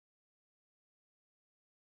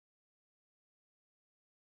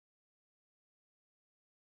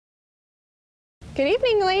Good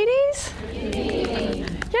evening, ladies. Good evening.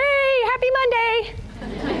 Yay, happy Monday.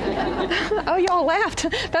 Oh, y'all laughed.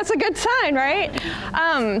 That's a good sign, right?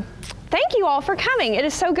 Thank you all for coming. It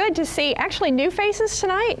is so good to see actually new faces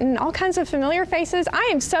tonight and all kinds of familiar faces. I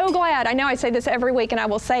am so glad. I know I say this every week, and I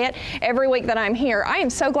will say it every week that I'm here. I am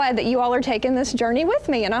so glad that you all are taking this journey with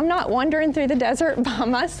me, and I'm not wandering through the desert by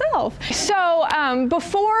myself. So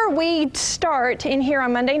before we start in here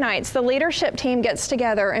on Monday nights, the leadership team gets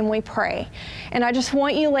together and we pray. And I just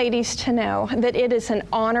want you ladies to know that it is an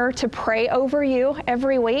honor to pray over you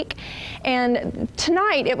every week. And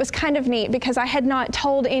tonight it was kind of neat because I had not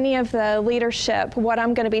told any of the leadership what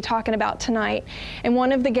I'm going to be talking about tonight. And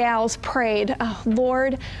one of the gals prayed, oh,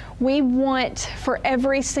 Lord, we want for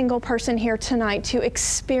every single person here tonight to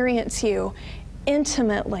experience you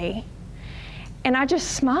intimately. And I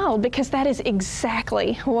just smiled because that is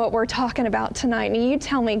exactly what we're talking about tonight. And you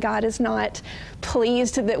tell me God is not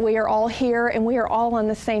pleased that we are all here and we are all on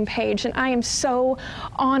the same page. And I am so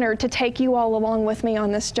honored to take you all along with me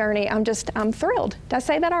on this journey. I'm thrilled. Did I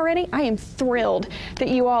say that already? I am thrilled that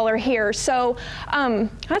you all are here. So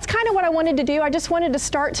that's kind of what I wanted to do. I just wanted to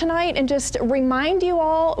start tonight and just remind you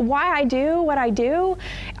all why I do what I do.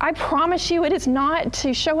 I promise you it is not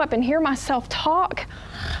to show up and hear myself talk.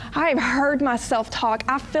 I've heard myself talk.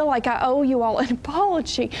 I feel like I owe you all an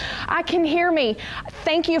apology. I can hear me.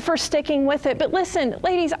 Thank you for sticking with it. But listen,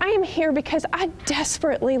 ladies, I am here because I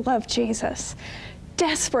desperately love Jesus.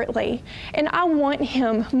 Desperately. And I want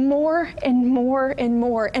him more and more and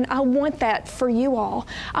more. And I want that for you all.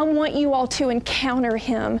 I want you all to encounter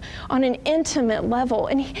him on an intimate level.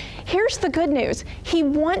 And here's the good news. He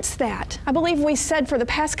wants that. I believe we said for the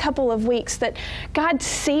past couple of weeks that God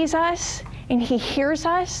sees us and he hears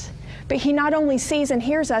us, but he not only sees and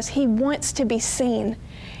hears us, he wants to be seen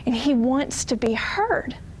and he wants to be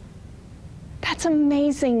heard. That's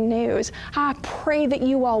amazing news. I pray that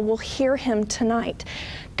you all will hear him tonight.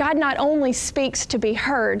 God not only speaks to be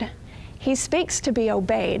heard, he speaks to be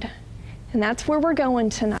obeyed. And that's where we're going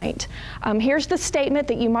tonight. Here's the statement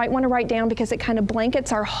that you might want to write down because it kind of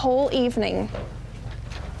blankets our whole evening.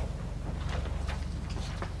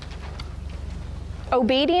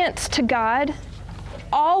 Obedience to God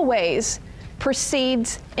always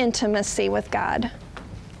precedes intimacy with God.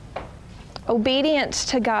 Obedience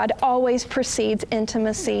to God always precedes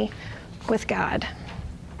intimacy with God.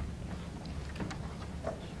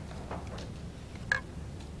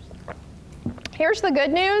 Here's the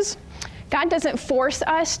good news. God doesn't force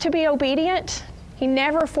us to be obedient. He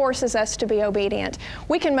never forces us to be obedient.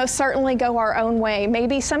 We can most certainly go our own way.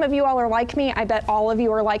 Maybe some of you all are like me. I bet all of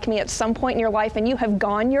you are like me at some point in your life and you have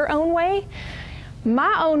gone your own way.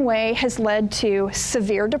 My own way has led to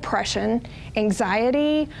severe depression,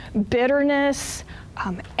 anxiety, bitterness,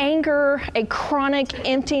 anger, a chronic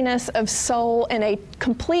emptiness of soul, and a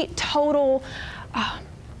complete, total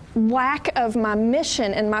lack of my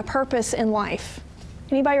mission and my purpose in life.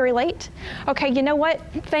 Anybody relate? Okay, you know what?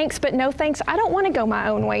 Thanks, but no thanks. I don't want to go my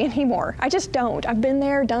own way anymore. I just don't. I've been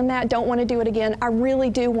there, done that, don't want to do it again. I really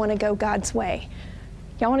do want to go God's way.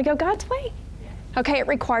 Y'all want to go God's way? Okay, it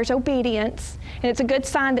requires obedience. And it's a good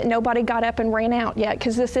sign that nobody got up and ran out yet,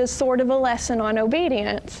 because this is sort of a lesson on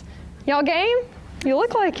obedience. Y'all game? You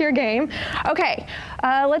look like you're game. Okay,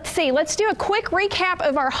 let's see. Let's do a quick recap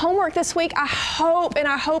of our homework this week. I hope and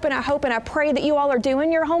I pray that you all are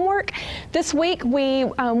doing your homework. This week we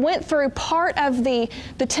went through part of the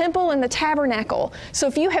temple and the tabernacle. So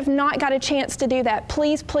if you have not got a chance to do that,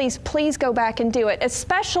 please, please, please go back and do it,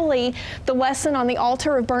 especially the lesson on the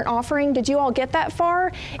altar of burnt offering. Did you all get that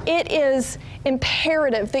far? It is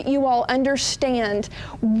imperative that you all understand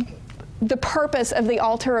the purpose of the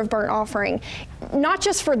altar of burnt offering, not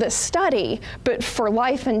just for this study, but for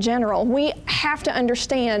life in general. We have to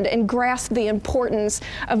understand and grasp the importance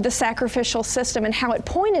of the sacrificial system and how it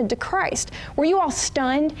pointed to Christ. Were you all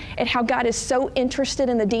stunned at how God is so interested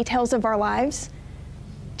in the details of our lives?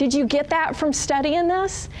 Did you get that from studying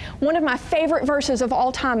this? One of my favorite verses of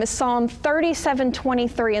all time is Psalm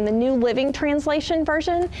 37:23 in the New Living Translation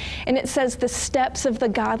version, and it says, "The steps of the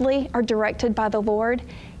godly are directed by the Lord.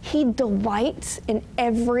 He delights in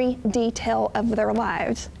every detail of their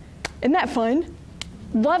lives." Isn't that fun?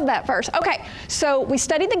 Love that verse. Okay, so we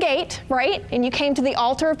studied the gate, right? And you came to the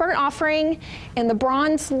altar of burnt offering and the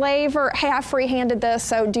bronze laver. Hey, I free-handed this,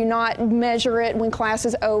 so do not measure it when class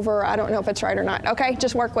is over. I don't know if it's right or not. Okay,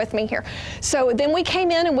 just work with me here. So then we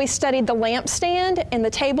came in and we studied the lampstand and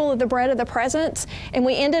the table of the bread of the presence, and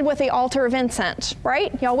we ended with the altar of incense,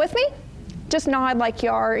 right? Y'all with me? Just nod like you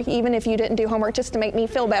are, even if you didn't do homework, just to make me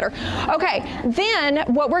feel better. Okay, then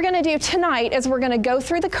what we're going to do tonight is we're going to go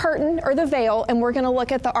through the curtain or the veil, and we're going to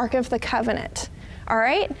look at the Ark of the Covenant. All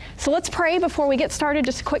right? So let's pray before we get started.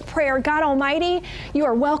 Just a quick prayer. God Almighty, you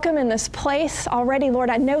are welcome in this place already. Lord,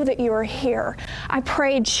 I know that you are here. I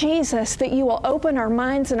pray, Jesus, that you will open our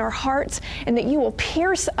minds and our hearts and that you will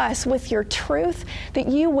pierce us with your truth, that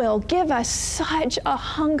you will give us such a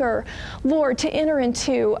hunger, Lord, to enter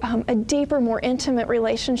into a deeper, more intimate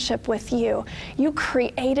relationship with you. You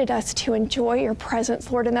created us to enjoy your presence,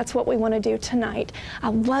 Lord, and that's what we want to do tonight.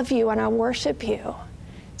 I love you and I worship you.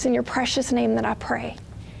 It's in your precious name that I pray.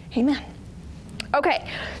 Amen. Okay,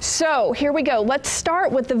 so here we go. Let's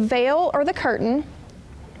start with the veil or the curtain.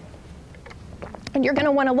 And you're going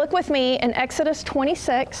to want to look with me in Exodus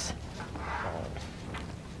 26,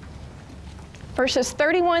 verses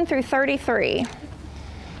 31 through 33.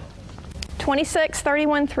 26,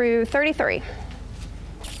 31 through 33.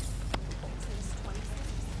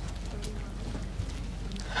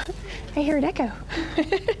 I hear it echo.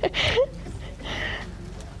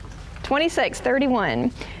 26,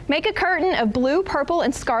 31. Make a curtain of blue, purple,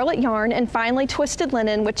 and scarlet yarn and finely twisted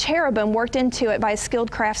linen with cherubim worked into it by a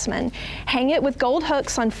skilled craftsman. Hang it with gold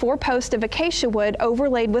hooks on 4 posts of acacia wood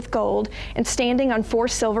overlaid with gold and standing on 4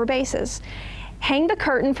 silver bases. Hang the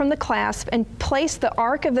curtain from the clasp and place the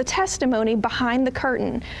Ark of the Testimony behind the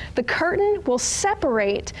curtain. The curtain will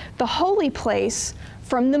separate the holy place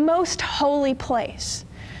from the most holy place.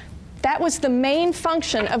 That was the main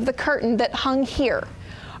function of the curtain that hung here.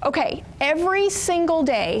 Okay, every single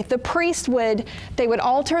day, the priest would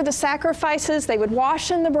altar the sacrifices, they would wash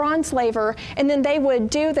in the bronze laver, and then they would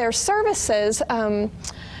do their services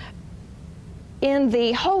in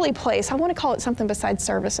the holy place. I want to call it something besides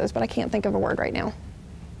services, but I can't think of a word right now.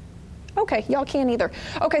 Okay, y'all can't either.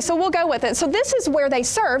 Okay, so we'll go with it. So this is where they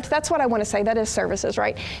served. That's what I want to say. That is services,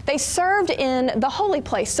 right? They served in the holy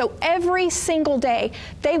place. So every single day,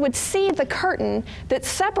 they would see the curtain that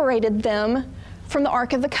separated them from the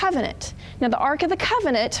Ark of the Covenant. Now, the Ark of the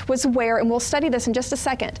Covenant was where, and we'll study this in just a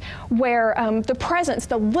second, where the presence,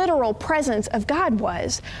 the literal presence of God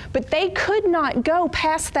was. But they could not go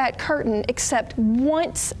past that curtain except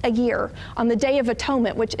once a year on the Day of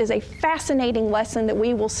Atonement, which is a fascinating lesson that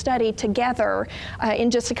we will study together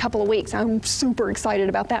in just a couple of weeks. I'm super excited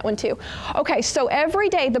about that one too. Okay, so every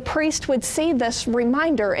day the priest would see this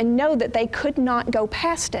reminder and know that they could not go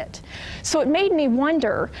past it. So it made me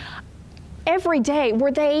wonder, every day,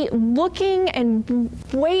 were they looking and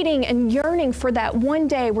waiting and yearning for that one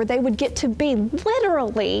day where they would get to be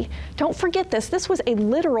literally, don't forget this was a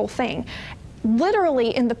literal thing,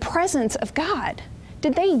 literally in the presence of God?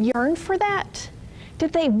 Did they yearn for that?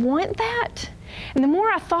 Did they want that? And the more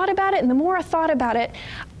I thought about it,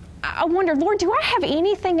 I wondered, Lord, do I have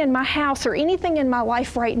anything in my house or anything in my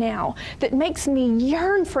life right now that makes me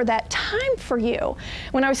yearn for that time for you?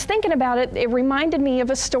 When I was thinking about it, it reminded me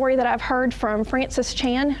of a story that I've heard from Francis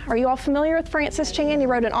Chan. Are you all familiar with Francis Chan? He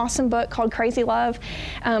wrote an awesome book called Crazy Love.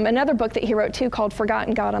 Another book that he wrote too called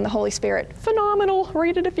Forgotten God on the Holy Spirit. Phenomenal.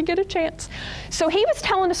 Read it if you get a chance. So he was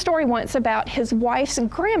telling a story once about his wife's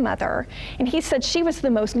grandmother, and he said she was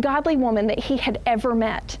the most godly woman that he had ever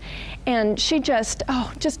met. And she just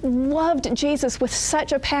loved Jesus with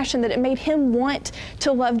such a passion that it made him want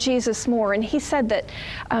to love Jesus more. And he said that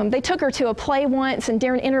they took her to a play once, and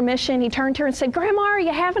during intermission, he turned to her and said, "Grandma, are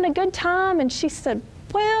you having a good time?" And she said,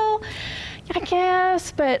 "Well, I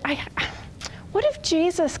guess, but what if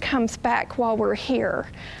Jesus comes back while we're here?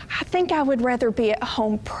 I think I would rather be at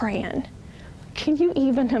home praying." Can you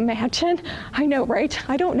even imagine? I know, right?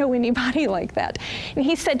 I don't know anybody like that. And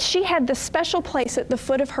he said she had this special place at the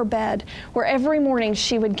foot of her bed where every morning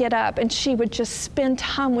she would get up and she would just spend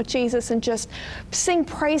time with Jesus and just sing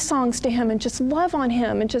praise songs to him and just love on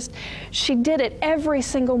him. And she did it every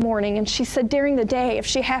single morning. And she said during the day, if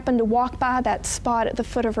she happened to walk by that spot at the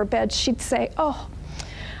foot of her bed, she'd say, "Oh,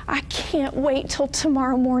 I can't wait till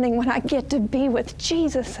tomorrow morning when I get to be with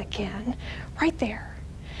Jesus again," right there.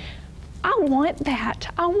 I want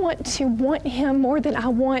that. I want to want him more than I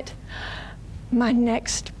want my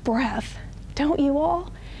next breath. Don't you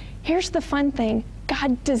all? Here's the fun thing.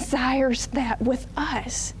 God desires that with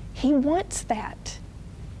us. He wants that.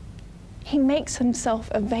 He makes himself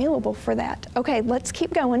available for that. Okay, let's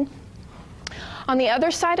keep going. On the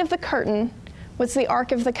other side of the curtain was the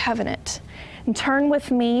Ark of the Covenant. And turn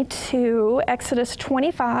with me to Exodus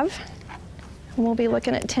 25. And we'll be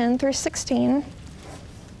looking at 10 through 16.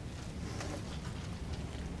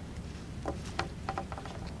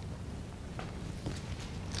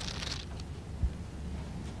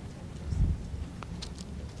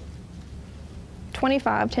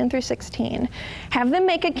 25, 10 through 16. Have them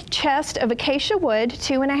make a chest of acacia wood,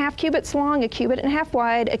 2.5 cubits long, 1.5 cubits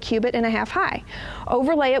wide, 1.5 cubits high.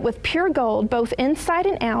 Overlay it with pure gold, both inside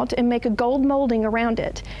and out, and make a gold molding around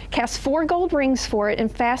it. Cast 4 gold rings for it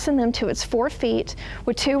and fasten them to its 4 feet,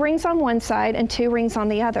 with 2 rings on one side and 2 rings on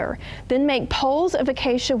the other. Then make poles of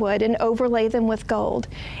acacia wood and overlay them with gold.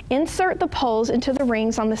 Insert the poles into the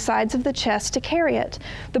rings on the sides of the chest to carry it.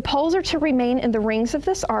 The poles are to remain in the rings of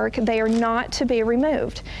this ark. They are not to be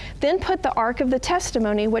removed. Then put the ark of the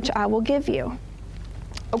testimony, which I will give you.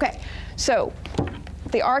 Okay, so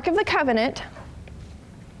the Ark of the Covenant.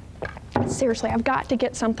 Seriously, I've got to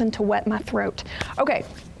get something to wet my throat. Okay.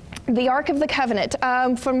 The Ark of the Covenant.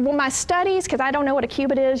 From my studies, because I don't know what a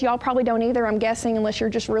cubit is, y'all probably don't either, I'm guessing, unless you're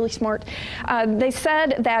just really smart. They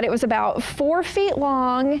said that it was about 4 feet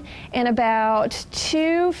long and about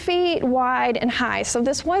 2 feet wide and high. So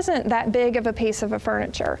this wasn't that big of a piece of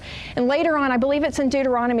furniture. And later on, I believe it's in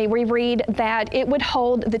Deuteronomy, we read that it would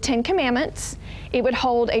hold the 10 Commandments, it would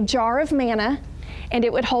hold a jar of manna, and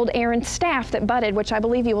it would hold Aaron's staff that budded, which I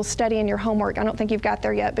believe you will study in your homework. I don't think you've got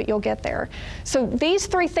there yet, but you'll get there. So these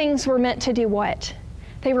 3 things were meant to do what?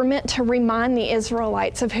 They were meant to remind the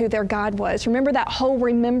Israelites of who their God was. Remember that whole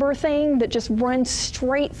remember thing that just runs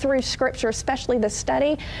straight through Scripture, especially the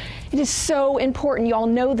study? It is so important. You all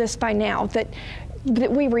know this by now, that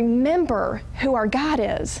we remember who our God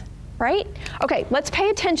is. Right? Okay, let's pay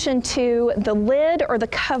attention to the lid or the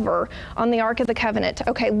cover on the Ark of the Covenant.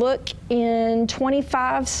 Okay, look in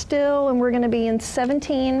 25 still, and we're going to be in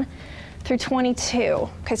 17 through 22.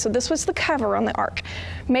 Okay, so this was the cover on the Ark.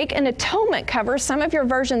 Make an atonement cover. Some of your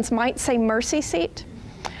versions might say mercy seat,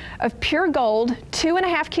 of pure gold,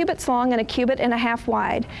 2.5 cubits long and 1.5 cubits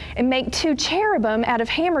wide, and make 2 cherubim out of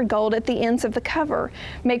hammered gold at the ends of the cover.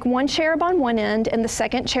 Make 1 cherub on one end and the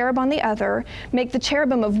second cherub on the other. Make the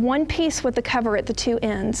cherubim of one piece with the cover at the 2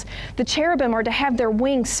 ends. The cherubim are to have their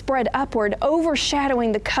wings spread upward,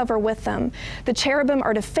 overshadowing the cover with them. The cherubim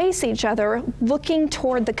are to face each other, looking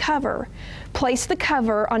toward the cover. Place the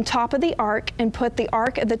cover on top of the ark and put the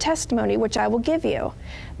ark of the testimony, which I will give you.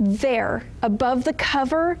 There, above the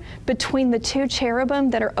cover, between the 2 cherubim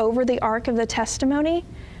that are over the ark of the testimony,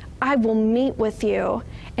 I will meet with you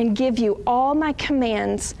and give you all my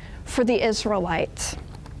commands for the Israelites.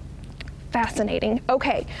 Fascinating.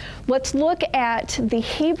 Okay, let's look at the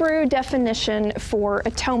Hebrew definition for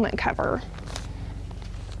atonement cover.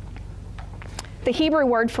 The Hebrew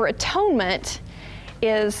word for atonement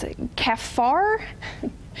is kafar.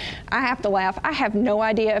 I have to laugh. I have no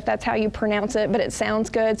idea if that's how you pronounce it, but it sounds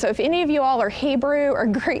good. So if any of you all are Hebrew or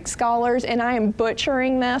Greek scholars and I am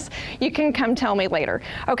butchering this, you can come tell me later.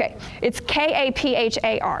 Okay, it's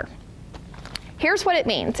K-A-P-H-A-R. Here's what it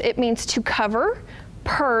means. It means to cover,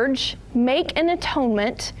 purge, make an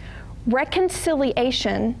atonement,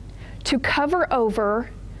 reconciliation, to cover over,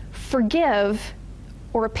 forgive,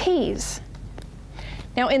 or appease.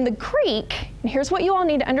 Now in the Greek, and here's what you all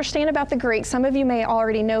need to understand about the Greek. Some of you may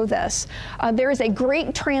already know this. There is a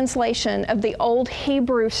Greek translation of the old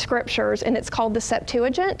Hebrew scriptures, and it's called the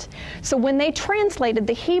Septuagint. So when they translated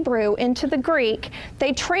the Hebrew into the Greek,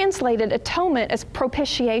 they translated atonement as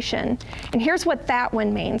propitiation. And here's what that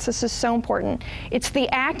one means. This is so important. It's the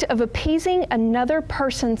act of appeasing another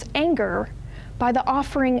person's anger by the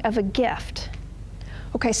offering of a gift.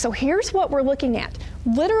 Okay, so here's what we're looking at.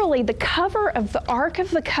 Literally, the cover of the Ark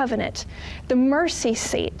of the Covenant, the mercy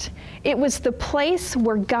seat, it was the place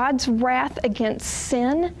where God's wrath against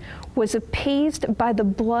sin was appeased by the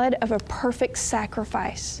blood of a perfect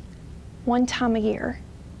sacrifice, one time a year.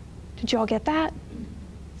 Did you all get that?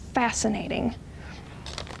 Fascinating.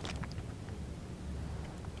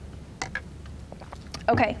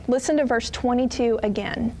 Okay, listen to verse 22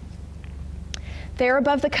 again. There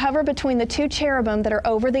above the cover between the 2 cherubim that are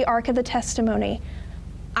over the Ark of the Testimony,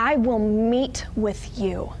 I will meet with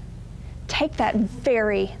you. Take that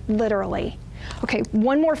very literally. Okay,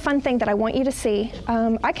 one more fun thing that I want you to see.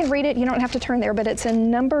 I can read it, you don't have to turn there, but it's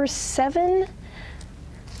in Numbers 7,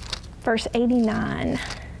 verse 89.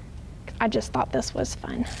 I just thought this was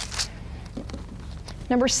fun.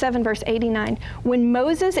 Numbers 7, verse 89. When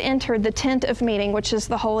Moses entered the tent of meeting, which is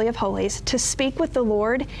the Holy of Holies, to speak with the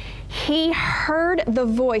Lord, he heard the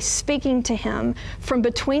voice speaking to him from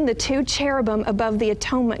between the 2 cherubim above the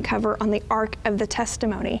atonement cover on the Ark of the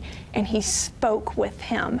Testimony, and he spoke with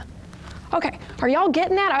him. Okay, are y'all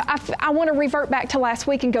getting that? I want to revert back to last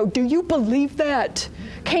week and go, do you believe that?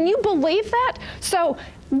 Can you believe that? So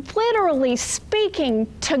literally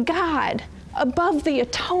speaking to God above the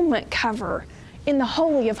atonement cover in the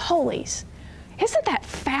Holy of Holies. Isn't that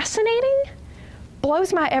fascinating?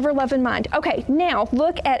 Blows my ever-loving mind. Okay, now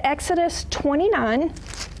look at Exodus 29.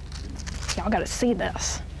 Y'all got to see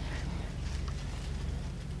this.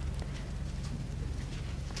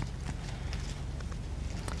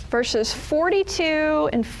 Verses 42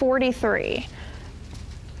 and 43.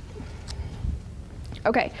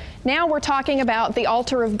 Okay, now we're talking about the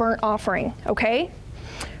altar of burnt offering, okay?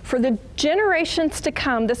 For the generations to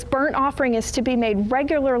come, this burnt offering is to be made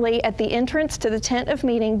regularly at the entrance to the tent of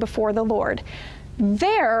meeting before the Lord.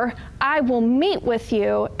 There I will meet with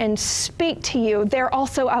you and speak to you. There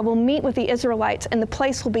also I will meet with the Israelites, and the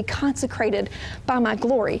place will be consecrated by my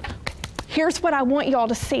glory. Here's what I want y'all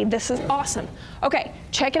to see. This is awesome. Okay,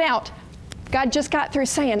 check it out. God just got through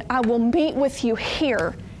saying, I will meet with you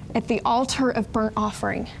here at the altar of burnt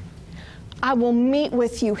offering. I will meet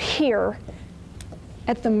with you here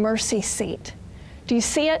at the mercy seat. Do you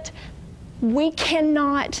see it? We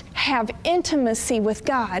cannot have intimacy with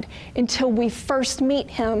God until we first meet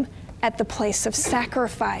Him at the place of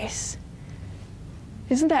sacrifice.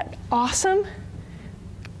 Isn't that awesome?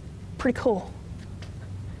 Pretty cool.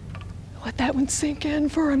 Let that one sink in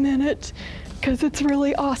for a minute, because it's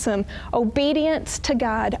really awesome. Obedience to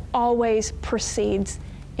God always precedes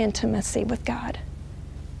intimacy with God.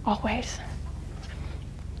 Always.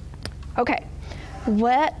 Okay,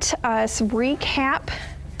 let us recap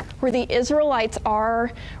where the Israelites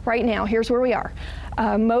are right now. Here's where we are.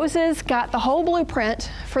 Moses got the whole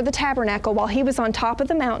blueprint for the tabernacle while he was on top of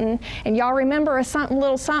the mountain. And y'all remember a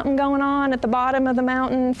little something going on at the bottom of the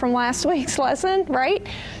mountain from last week's lesson, right?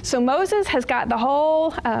 So Moses has got the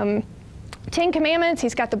whole 10 Commandments.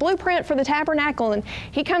 He's got the blueprint for the tabernacle, and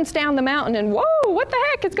he comes down the mountain and, whoa, what the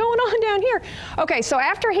heck is going on down here? Okay, so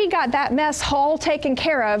after he got that mess all taken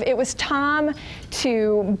care of, it was time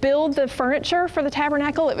to build the furniture for the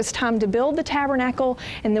tabernacle. It was time to build the tabernacle,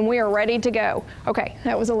 and then we are ready to go. Okay,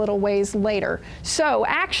 that was a little ways later. So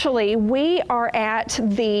actually, we are at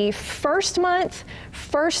the first month,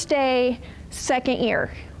 first day, second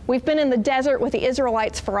year. We've been in the desert with the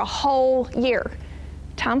Israelites for a whole year.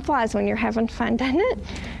 Time flies when you're having fun, doesn't it?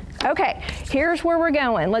 Okay, here's where we're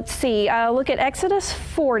going. Let's see, look at Exodus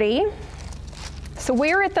 40. So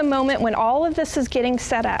we're at the moment when all of this is getting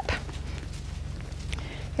set up.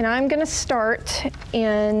 And I'm going to start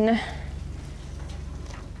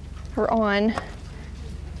on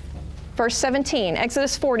verse 17,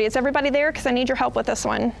 Exodus 40. Is everybody there? Because I need your help with this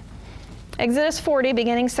one. Exodus 40,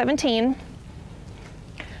 beginning 17.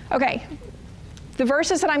 Okay. The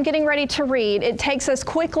verses that I'm getting ready to read, it takes us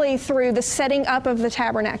quickly through the setting up of the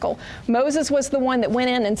tabernacle. Moses was the one that went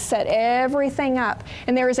in and set everything up.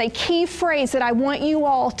 And there is a key phrase that I want you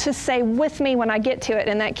all to say with me when I get to it.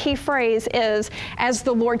 And that key phrase is, as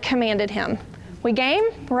the Lord commanded him. We game?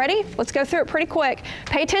 Ready? Let's go through it pretty quick.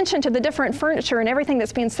 Pay attention to the different furniture and everything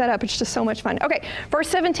that's being set up. It's just so much fun. Okay, verse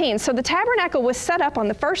 17. So the tabernacle was set up on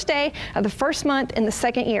the first day of the first month in the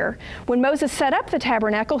second year. When Moses set up the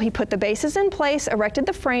tabernacle, he put the bases in place, erected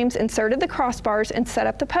the frames, inserted the crossbars, and set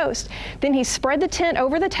up the post. Then he spread the tent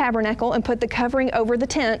over the tabernacle and put the covering over the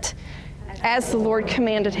tent, as the Lord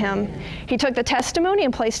commanded him. He took the testimony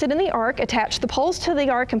and placed it in the ark, attached the poles to the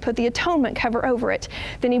ark, and put the atonement cover over it.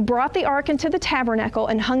 Then he brought the ark into the tabernacle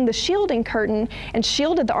and hung the shielding curtain and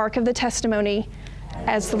shielded the ark of the testimony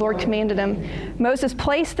as the Lord commanded him. Moses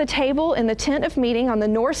placed the table in the tent of meeting on the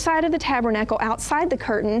north side of the tabernacle outside the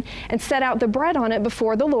curtain and set out the bread on it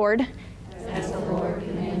before the Lord, as the Lord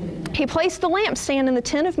commanded. He placed the lampstand in the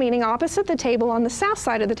tent of meeting opposite the table on the south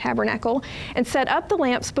side of the tabernacle and set up the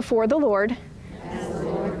lamps before the Lord. As the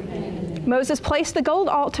Lord commanded. Moses placed the gold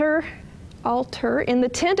altar in the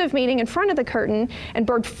tent of meeting in front of the curtain and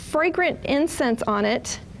burned fragrant incense on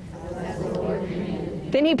it. As the Lord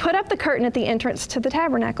commanded. Then he put up the curtain at the entrance to the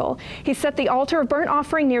tabernacle. He set the altar of burnt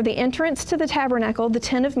offering near the entrance to the tabernacle, the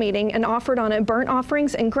tent of meeting, and offered on it burnt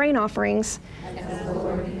offerings and grain offerings. As the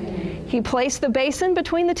Lord commanded. He placed the basin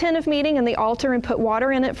between the tent of meeting and the altar and put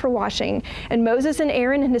water in it for washing. And Moses and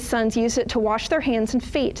Aaron and his sons used it to wash their hands and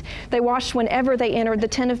feet. They washed whenever they entered the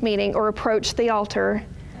tent of meeting or approached the altar.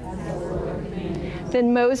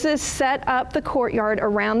 Then Moses set up the courtyard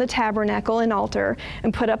around the tabernacle and altar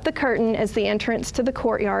and put up the curtain as the entrance to the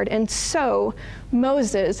courtyard. And so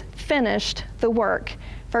Moses finished the work.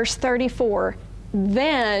 Verse 34.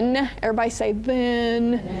 Then, everybody say,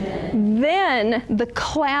 then the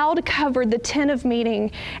cloud covered the tent of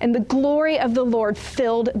meeting, and the glory of the Lord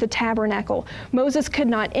filled the tabernacle. Moses could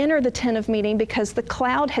not enter the tent of meeting because the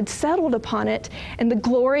cloud had settled upon it, and the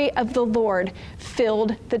glory of the Lord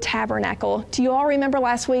filled the tabernacle. Do you all remember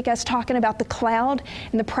last week us talking about the cloud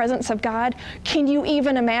and the presence of God? Can you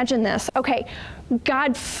even imagine this? Okay,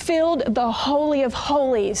 God filled the Holy of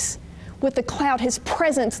Holies with the cloud. His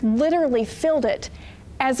presence literally filled it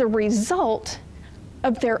as a result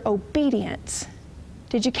of their obedience.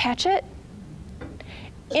 Did you catch it?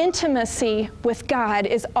 Intimacy with God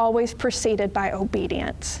is always preceded by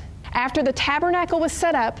obedience. After the tabernacle was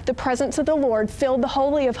set up, the presence of the Lord filled the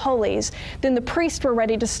Holy of Holies. Then the priests were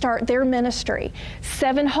ready to start their ministry.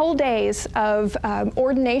 7 whole days of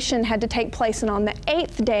ordination had to take place, and on the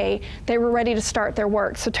 8th day, they were ready to start their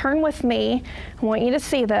work. So turn with me, I want you to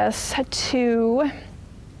see this, to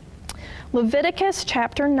Leviticus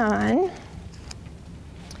chapter 9,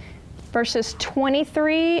 verses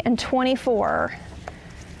 23 and 24.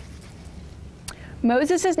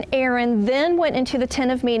 Moses and Aaron then went into the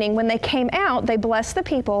tent of meeting. When they came out, they blessed the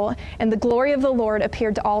people, and the glory of the Lord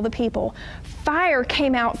appeared to all the people. Fire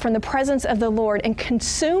came out from the presence of the Lord and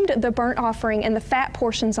consumed the burnt offering and the fat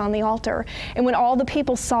portions on the altar. And when all the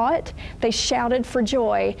people saw it, they shouted for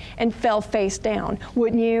joy and fell face down.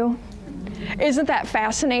 Wouldn't you? Isn't that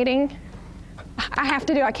fascinating?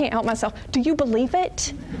 I can't help myself. Do you believe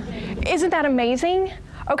it? Isn't that amazing?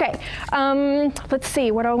 Okay, let's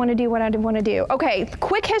see, what do I want to do? Okay,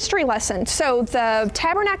 quick history lesson. So the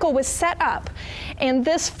tabernacle was set up, and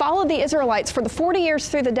this followed the Israelites for the 40 years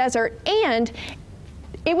through the desert, and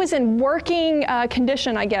it was in working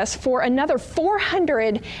condition, I guess, for another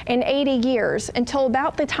 480 years until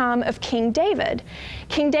about the time of King David.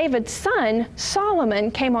 King David's son,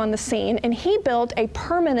 Solomon, came on the scene, and he built a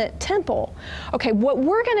permanent temple. Okay, what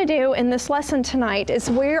we're going to do in this lesson tonight is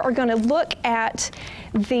we are going to look at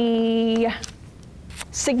the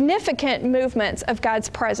significant movements of God's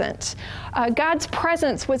presence. God's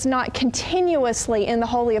presence was not continuously in the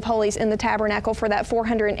Holy of Holies in the tabernacle for that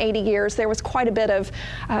 480 years. There was quite a bit of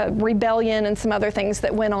rebellion and some other things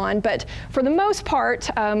that went on. But for the most part,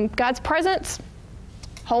 God's presence,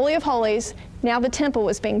 Holy of Holies, now the temple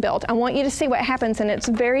was being built. I want you to see what happens, and it's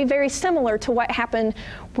very, very similar to what happened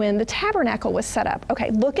when the tabernacle was set up.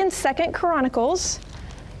 Okay, look in 2 Chronicles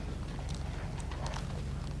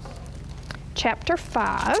chapter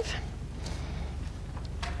 5.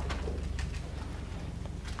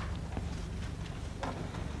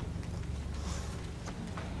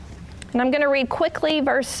 And I'm going to read quickly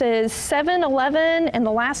verses 7, 11, and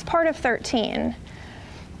the last part of 13.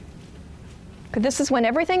 This is when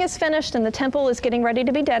everything is finished and the temple is getting ready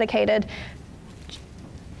to be dedicated.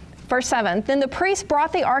 Verse 7, then the priest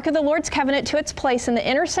brought the ark of the Lord's covenant to its place in the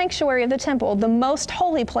inner sanctuary of the temple, the most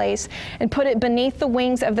holy place, and put it beneath the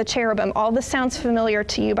wings of the cherubim. All this sounds familiar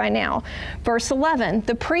to you by now. Verse 11,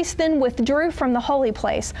 the priest then withdrew from the holy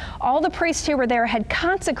place. All the priests who were there had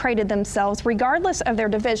consecrated themselves regardless of their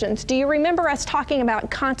divisions. Do you remember us talking about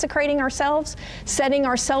consecrating ourselves, setting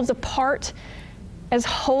ourselves apart as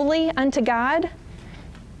holy unto God?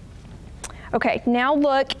 Okay, now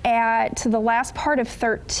look at the last part of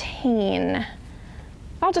 13.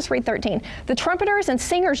 I'll just read 13. The trumpeters and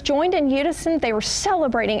singers joined in unison. They were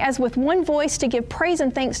celebrating as with one voice to give praise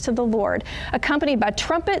and thanks to the Lord. Accompanied by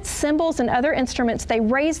trumpets, cymbals, and other instruments, they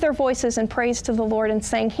raised their voices in praise to the Lord and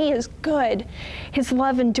sang, He is good. His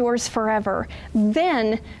love endures forever.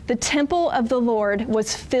 Then the temple of the Lord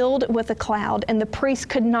was filled with a cloud, and the priests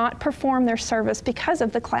could not perform their service because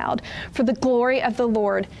of the cloud, for the glory of the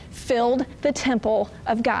Lord filled the temple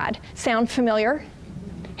of God. Sound familiar?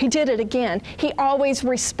 He did it again. He always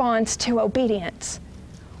responds to obedience.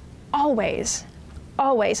 Always,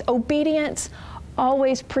 always. Obedience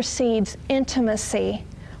always precedes intimacy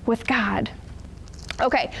with God.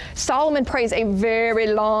 Okay, Solomon prays a very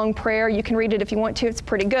long prayer. You can read it if you want to. It's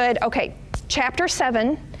pretty good. Okay, chapter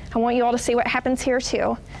 7. I want you all to see what happens here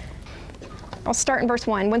too. I'll start in verse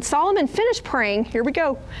 1. When Solomon finished praying, here we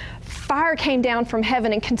go, fire came down from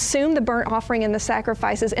heaven and consumed the burnt offering and the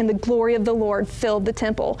sacrifices, and the glory of the Lord filled the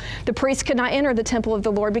temple. The priests could not enter the temple of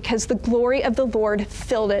the Lord because the glory of the Lord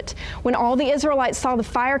filled it. When all the Israelites saw the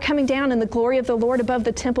fire coming down and the glory of the Lord above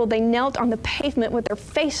the temple, they knelt on the pavement with their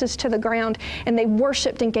faces to the ground, and they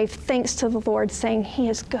worshiped and gave thanks to the Lord, saying, He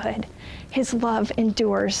is good. His love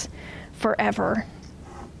endures forever.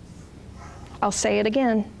 I'll say it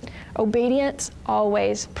again. Obedience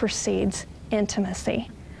always precedes intimacy.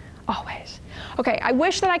 Always. Okay, I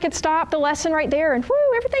wish that I could stop the lesson right there and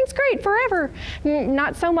whoo, everything's great forever.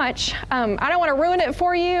 Not so much. I don't want to ruin it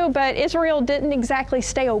for you, but Israel didn't exactly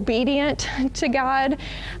stay obedient to God.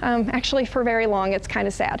 Actually, for very long. It's kind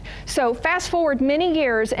of sad. So fast forward many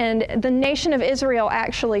years, and the nation of Israel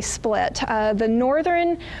actually split. The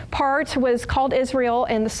northern part was called Israel,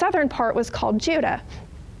 and the southern part was called Judah.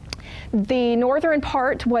 The northern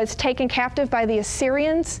part was taken captive by the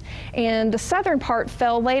Assyrians, and the southern part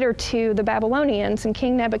fell later to the Babylonians and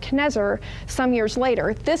King Nebuchadnezzar some years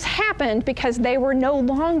later. This happened because they were no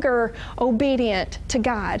longer obedient to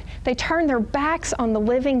God. They turned their backs on the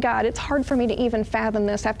living God. It's hard for me to even fathom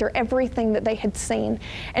this after everything that they had seen,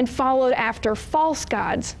 and followed after false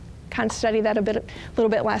gods. Kind of studied that a little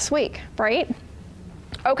bit last week, right?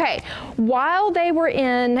 Okay, while they were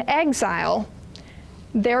in exile,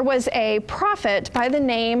 there was a prophet by the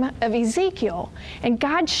name of Ezekiel, and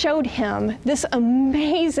God showed him this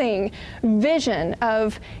amazing vision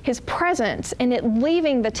of his presence and it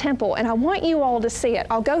leaving the temple, and I want you all to see it.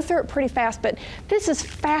 I'll go through it pretty fast, but this is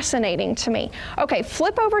fascinating to me. Okay,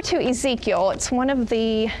 flip over to Ezekiel. It's one of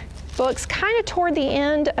the books kind of toward the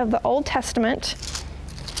end of the Old Testament.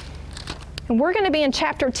 And we're going to be in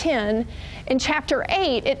chapter 10. In chapter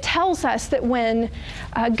 8, it tells us that when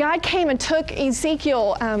God came and took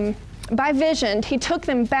Ezekiel by vision, he took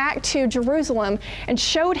them back to Jerusalem and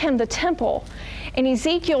showed him the temple. And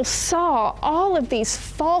Ezekiel saw all of these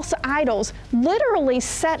false idols literally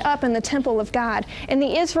set up in the temple of God, and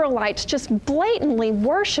the Israelites just blatantly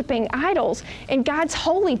worshiping idols in God's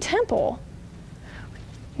holy temple.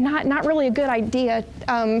 Not really a good idea.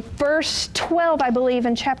 Verse 12, I believe,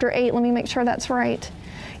 in chapter 8. Let me make sure that's right.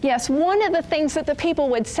 Yes, one of the things that the people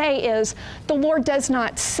would say is, the Lord does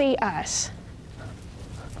not see us.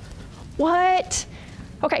 What?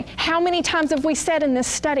 Okay, how many times have we said in this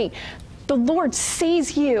study, the Lord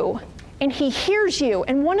sees you and he hears you?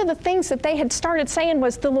 And one of the things that they had started saying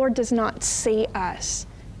was, the Lord does not see us.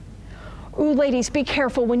 Ooh, ladies, be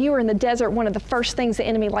careful. When you are in the desert, one of the first things the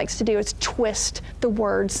enemy likes to do is twist the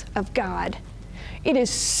words of God. It is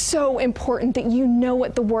so important that you know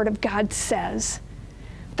what the Word of God says.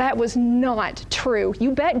 That was not true.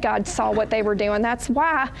 You bet God saw what they were doing. That's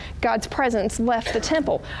why God's presence left the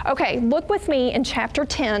temple. Okay, look with me in chapter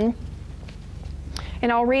 10,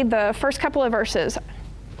 and I'll read the first couple of verses.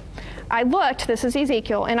 I looked, this is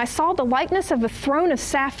Ezekiel, and I saw the likeness of a throne of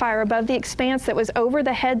sapphire above the expanse that was over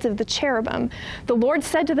the heads of the cherubim. The Lord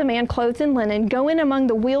said to the man clothed in linen, go in among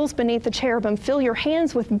the wheels beneath the cherubim, fill your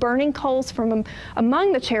hands with burning coals from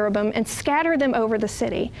among the cherubim, and scatter them over the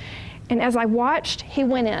city. And as I watched, he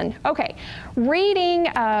went in. Okay, reading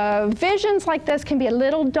visions like this can be a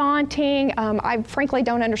little daunting. I frankly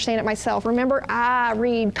don't understand it myself. Remember, I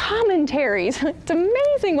read commentaries. It's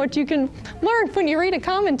amazing what you can learn when you read a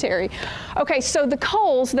commentary. Okay, so the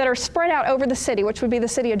coals that are spread out over the city, which would be the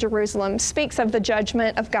city of Jerusalem, speaks of the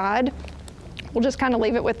judgment of God. We'll just kind of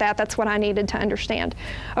leave it with that. That's what I needed to understand.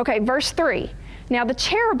 Okay, verse 3. Now the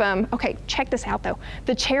cherubim, okay, check this out though.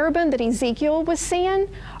 The cherubim that Ezekiel was seeing,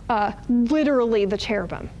 literally the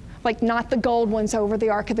cherubim, like not the gold ones over the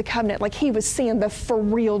Ark of the Covenant, like he was seeing the for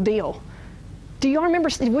real deal. Do y'all remember,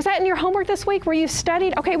 was that in your homework this week where you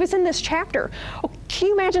studied? Okay, it was in this chapter. Oh, can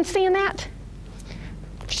you imagine seeing that?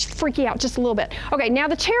 Freak you out just a little bit. Okay, now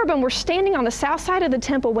the cherubim were standing on the south side of the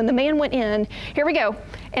temple when the man went in. Here we go.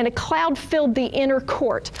 And a cloud filled the inner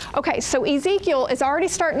court. Okay, so Ezekiel is already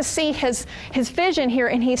starting to see his vision here,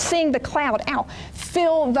 and he's seeing the cloud,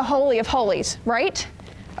 fill the Holy of Holies, right?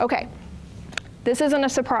 Okay. This isn't a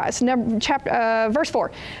surprise. Verse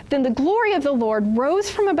 4. Then the glory of the Lord rose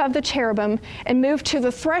from above the cherubim and moved to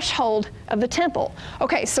the threshold of the temple.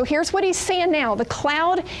 Okay, so here's what he's seeing now. The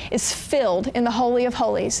cloud is filled in the Holy of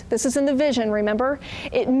Holies. This is in the vision, remember?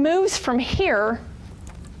 It moves from here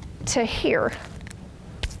to here.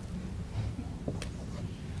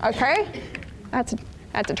 Okay? That's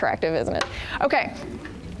attractive, isn't it? Okay.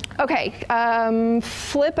 Okay,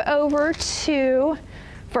 flip over to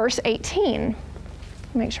verse 18.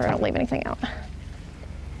 Make sure I don't leave anything out.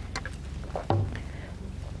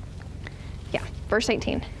 Yeah, verse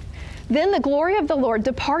 18. Then the glory of the Lord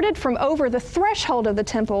departed from over the threshold of the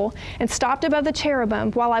temple and stopped above the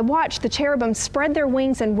cherubim. While I watched, the cherubim spread their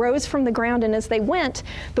wings and rose from the ground, and as they went,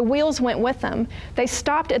 the wheels went with them. They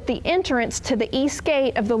stopped at the entrance to the east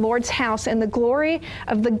gate of the Lord's house, and the glory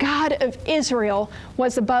of the God of Israel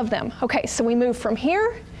was above them. Okay, so we move from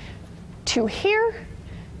here to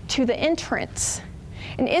the entrance.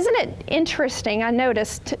 And isn't it interesting, I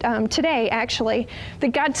noticed today actually,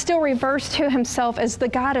 that God still refers to himself as the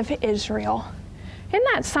God of Israel. Isn't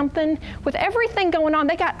that something? With everything going on,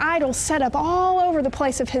 they got idols set up all over the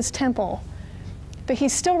place of his temple. But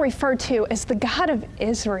he's still referred to as the God of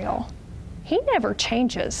Israel. He never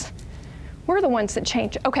changes. We're the ones that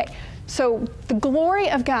change. Okay, so the glory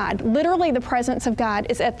of God, literally the presence of God,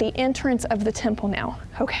 is at the entrance of the temple now.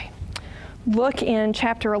 Okay, look in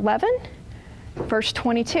chapter 11. Verse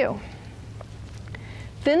 22.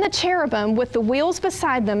 Then the cherubim, with the wheels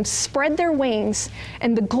beside them, spread their wings,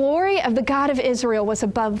 and the glory of the God of Israel was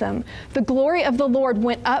above them. The glory of the Lord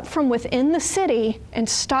went up from within the city and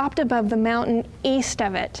stopped above the mountain east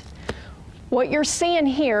of it. What you're seeing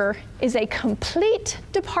here is a complete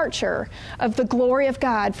departure of the glory of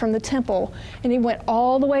God from the temple, and he went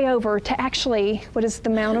all the way over to actually what is the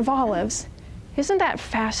Mount of Olives. Isn't that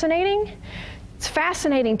fascinating? It's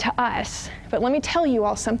fascinating to us, but let me tell you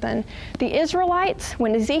all something. The Israelites,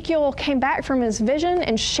 when Ezekiel came back from his vision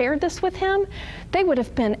and shared this with him, they would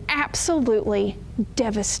have been absolutely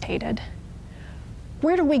devastated.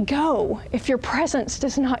 Where do we go if your presence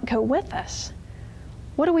does not go with us?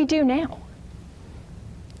 What do we do now?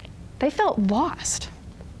 They felt lost,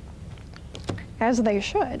 as they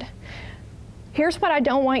should. Here's what I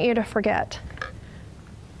don't want you to forget.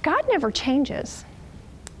 God never changes.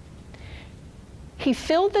 He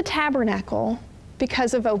filled the tabernacle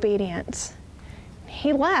because of obedience.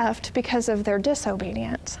 He left because of their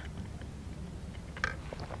disobedience.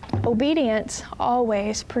 Obedience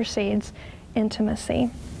always precedes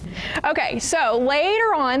intimacy. Okay, so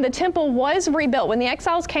later on, the temple was rebuilt. When the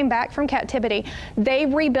exiles came back from captivity, they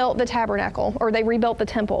rebuilt the tabernacle, or they rebuilt the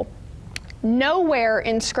temple. Nowhere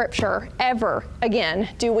in Scripture ever again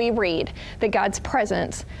do we read that God's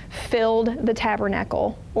presence filled the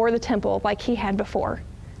tabernacle or the temple like he had before.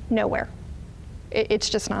 Nowhere. It's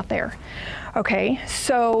just not there. Okay,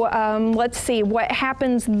 so let's see what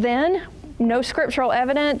happens then. No scriptural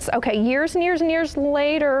evidence. Okay, years and years and years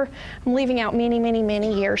later, I'm leaving out many, many,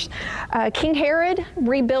 many years. King Herod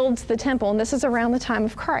rebuilds the temple, and this is around the time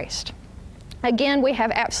of Christ. Again, we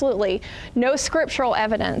have absolutely no scriptural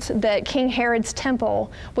evidence that King Herod's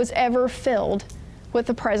temple was ever filled with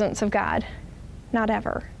the presence of God. Not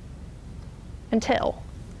ever. Until.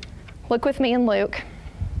 Look with me in Luke.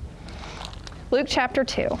 Luke chapter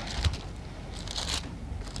 2.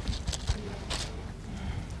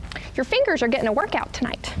 Your fingers are getting a workout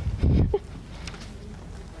tonight.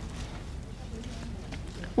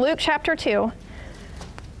 Luke chapter 2.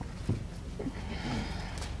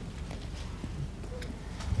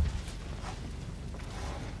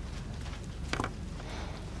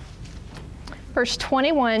 Verse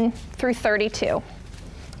 21 through 32.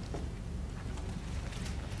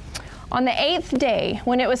 On the 8th day,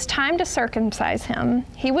 when it was time to circumcise him,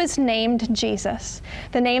 he was named Jesus,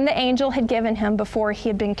 the name the angel had given him before he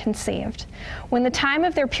had been conceived. When the time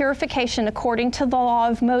of their purification according to the law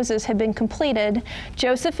of Moses had been completed,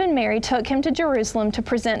 Joseph and Mary took him to Jerusalem to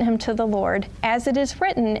present him to the Lord. As it is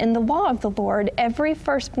written in the law of the Lord, every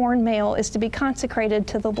firstborn male is to be consecrated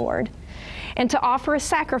to the Lord, and to offer a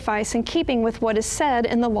sacrifice in keeping with what is said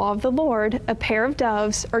in the law of the Lord, a pair of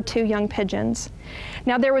doves or 2 young pigeons.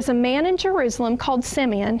 Now there was a man in Jerusalem called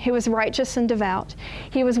Simeon, who was righteous and devout.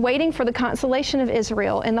 He was waiting for the consolation of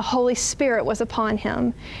Israel, and the Holy Spirit was upon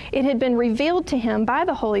him. It had been revealed to him by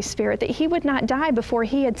the Holy Spirit that he would not die before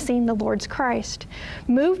he had seen the Lord's Christ.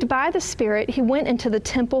 Moved by the Spirit, he went into the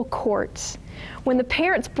temple courts. When the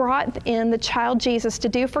parents brought in the child Jesus to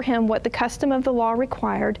do for him what the custom of the law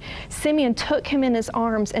required, Simeon took him in his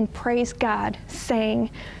arms and praised God, saying,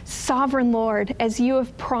 "Sovereign Lord, as you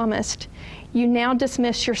have promised, you now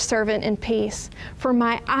dismiss your servant in peace. For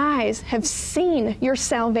my eyes have seen your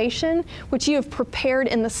salvation, which you have prepared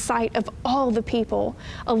in the sight of all the people,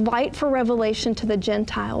 a light for revelation to the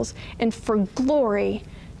Gentiles and for glory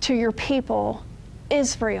to your people,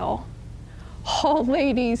 Israel." Oh,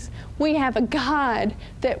 ladies, we have a God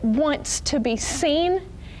that wants to be seen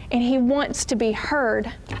and he wants to be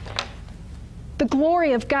heard. The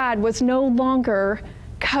glory of God was no longer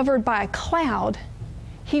covered by a cloud.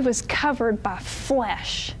 He was covered by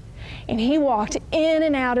flesh. And he walked in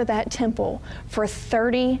and out of that temple for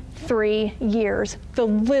 33 years, the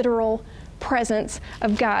literal presence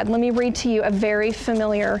of God. Let me read to you a very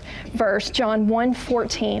familiar verse, John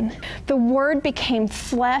 1:14. The Word became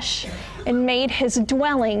flesh and made his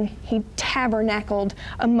dwelling. He tabernacled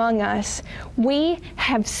among us. We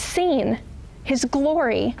have seen his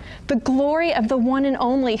glory, the glory of the one and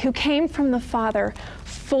only who came from the Father,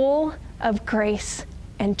 full of grace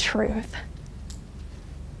and truth.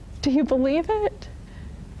 Do you believe it?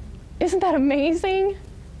 Isn't that amazing?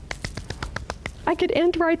 I could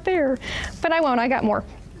end right there, but I won't. I got more.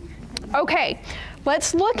 Okay,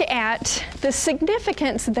 let's look at the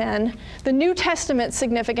significance then, the New Testament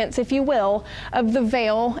significance, if you will, of the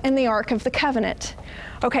veil and the Ark of the Covenant.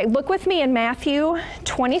 Okay, look with me in Matthew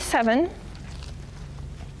 27,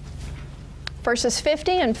 verses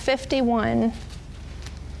 50 and 51.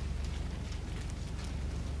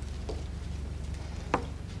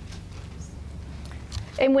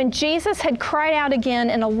 And when Jesus had cried out again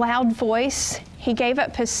in a loud voice, He gave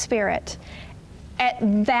up his spirit. At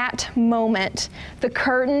that moment, the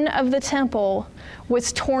curtain of the temple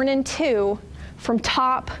was torn in two from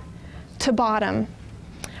top to bottom.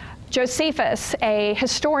 Josephus, a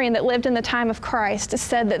historian that lived in the time of Christ,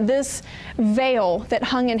 said that this veil that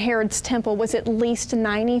hung in Herod's temple was at least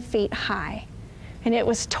 90 feet high, and it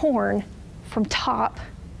was torn from top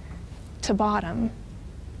to bottom.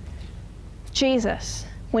 Jesus,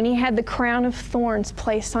 when he had the crown of thorns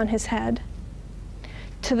placed on his head,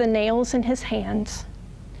 to the nails in his hands,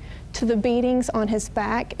 to the beatings on his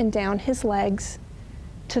back and down his legs,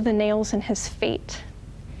 to the nails in his feet,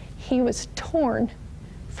 he was torn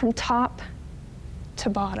from top to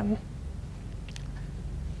bottom.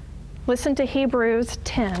 Listen to Hebrews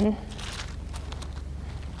 10.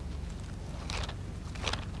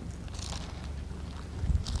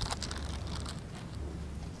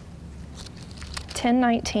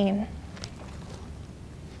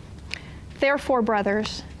 Therefore,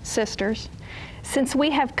 brothers, sisters, since we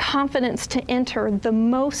have confidence to enter the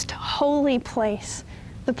most holy place,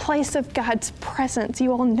 the place of God's presence,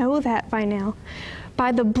 you all know that by now,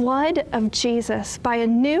 by the blood of Jesus, by a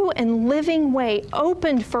new and living way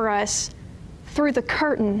opened for us through the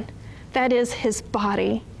curtain, that is his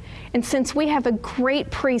body. And since we have a great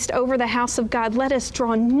priest over the house of God, let us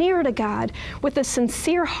draw near to God with a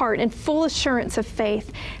sincere heart and full assurance of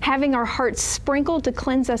faith, having our hearts sprinkled to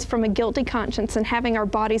cleanse us from a guilty conscience and having our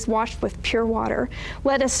bodies washed with pure water.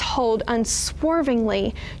 Let us hold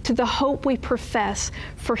unswervingly to the hope we profess,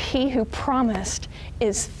 for he who promised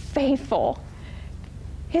is faithful.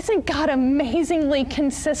 Isn't God amazingly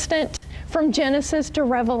consistent from Genesis to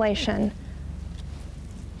Revelation?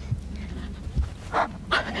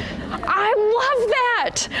 I love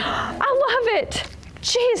that. I love it.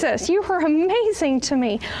 Jesus, you are amazing to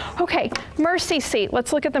me. Okay, mercy seat.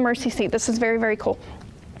 Let's look at the mercy seat. This is very, very cool.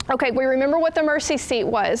 Okay, we remember what the mercy seat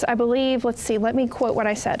was. I believe, let's see, let me quote what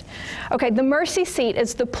I said. Okay, the mercy seat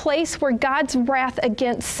is the place where God's wrath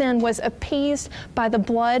against sin was appeased by the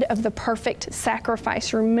blood of the perfect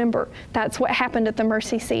sacrifice. Remember, that's what happened at the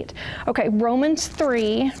mercy seat. Okay, Romans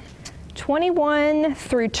 3:21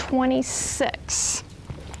 through 26.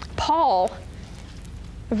 Paul,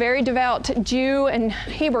 a very devout Jew and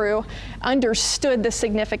Hebrew, understood the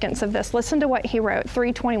significance of this. Listen to what he wrote,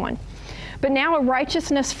 3:21. But now a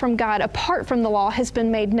righteousness from God apart from the law has been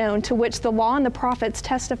made known, to which the law and the prophets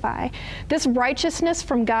testify. This righteousness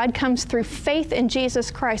from God comes through faith in Jesus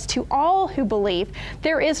Christ to all who believe.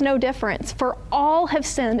 There is no difference, for all have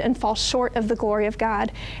sinned and fall short of the glory of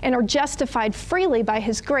God, and are justified freely by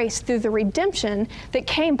his grace through the redemption that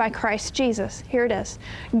came by Christ Jesus. Here it is.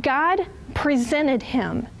 God presented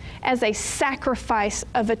him as a sacrifice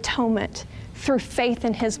of atonement through faith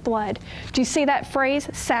in his blood. Do you see that phrase,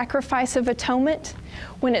 sacrifice of atonement?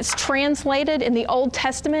 When it's translated in the Old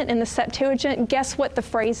Testament, in the Septuagint, guess what the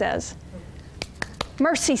phrase is?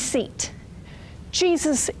 Mercy seat.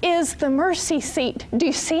 Jesus is the mercy seat. Do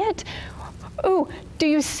you see it? Ooh, do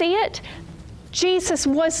you see it? Jesus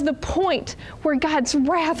was the point where God's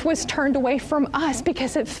wrath was turned away from us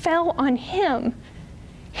because it fell on him.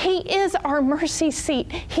 He is our mercy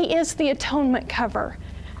seat. He is the atonement cover.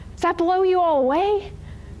 Does that blow you all away?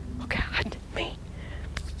 Oh, God, me.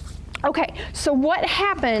 Okay, so what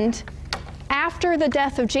happened after the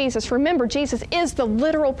death of Jesus? Remember, Jesus is the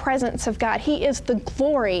literal presence of God. He is the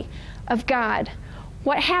glory of God.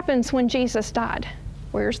 What happens when Jesus died?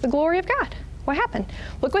 Where's the glory of God? What happened?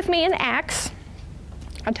 Look with me in Acts.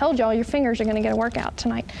 I told y'all your fingers are going to get a workout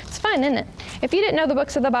tonight. It's fun, isn't it? If you didn't know the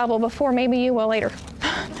books of the Bible before, maybe you will later.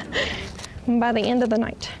 By the end of the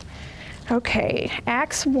night. Okay,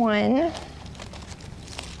 Acts 1.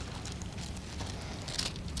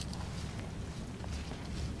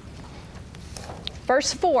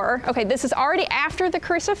 Verse 4. Okay, this is already after the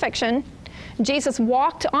crucifixion. Jesus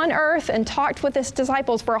walked on earth and talked with his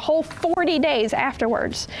disciples for a whole 40 days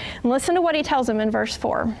afterwards. And listen to what he tells them in verse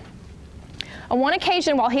 4. On one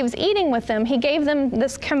occasion, while he was eating with them, he gave them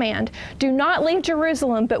this command: do not leave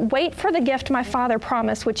Jerusalem, but wait for the gift my Father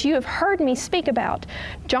promised, which you have heard me speak about.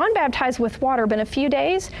 John baptized with water, but in a few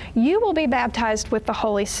days you will be baptized with the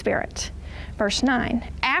Holy Spirit. Verse 9,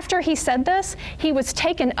 after he said this, he was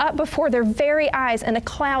taken up before their very eyes, and a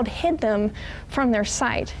cloud hid them from their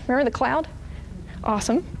sight. Remember the cloud?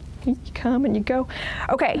 Awesome. You come and you go.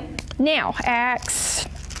 Okay, now Acts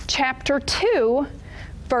chapter 2,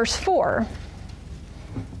 verse 4.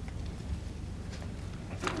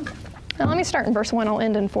 Now let me start in verse 1, I'll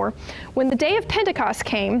end in 4. When the day of Pentecost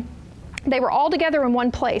came, they were all together in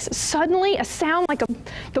one place. Suddenly a sound like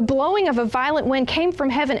the blowing of a violent wind came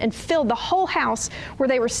from heaven and filled the whole house where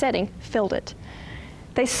they were sitting, filled it.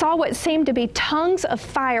 They saw what seemed to be tongues of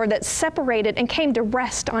fire that separated and came to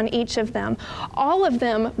rest on each of them. All of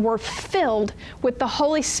them were filled with the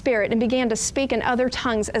Holy Spirit and began to speak in other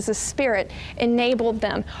tongues as the Spirit enabled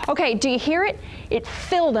them. Okay, do you hear it? It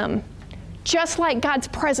filled them. Just like God's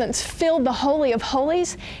presence filled the Holy of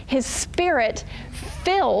Holies, His Spirit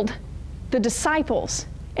filled the disciples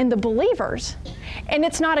and the believers. And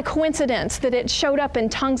it's not a coincidence that it showed up in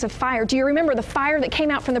tongues of fire. Do you remember the fire that came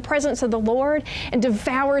out from the presence of the Lord and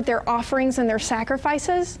devoured their offerings and their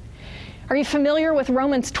sacrifices? Are you familiar with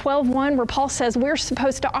Romans 12:1, where Paul says we're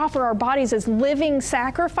supposed to offer our bodies as living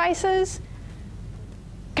sacrifices?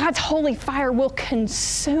 God's holy fire will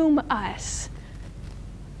consume us.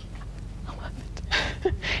 I love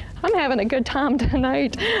it. I'm having a good time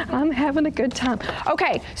tonight. I'm having a good time.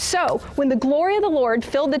 Okay, so when the glory of the Lord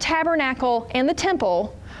filled the tabernacle and the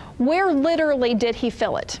temple, where literally did He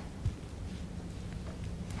fill it?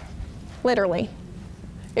 Literally.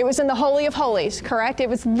 It was in the Holy of Holies, correct? It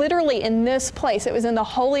was literally in this place. It was in the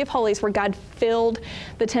Holy of Holies where God filled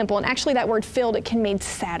the temple. And actually that word filled, it can mean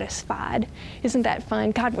satisfied. Isn't that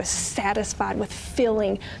fun? God was satisfied with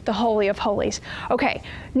filling the Holy of Holies. Okay,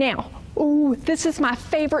 now, ooh, this is my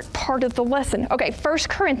favorite part of the lesson. Okay, 1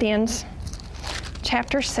 Corinthians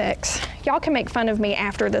chapter 6. Y'all can make fun of me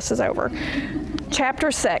after this is over.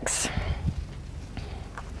 Chapter 6.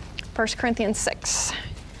 1 Corinthians 6.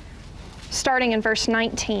 Starting in verse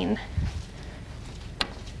 19.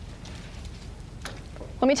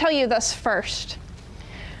 Let me tell you this first.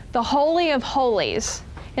 The Holy of Holies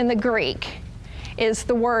in the Greek is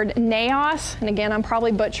the word naos, and again, I'm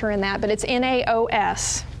probably butchering that, but it's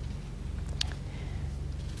N-A-O-S.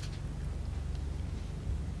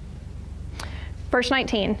 Verse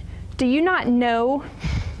 19, do you not know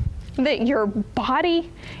that your body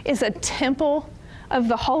is a temple of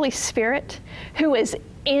the Holy Spirit who is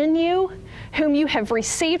in you, whom you have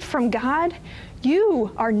received from God?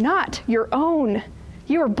 You are not your own.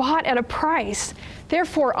 You are bought at a price.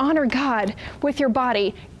 Therefore, honor God with your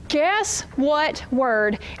body. Guess what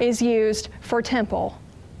word is used for temple?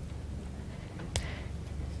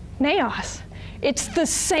 Naos. It's the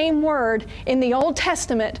same word in the Old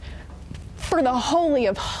Testament for the Holy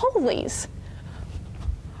of Holies.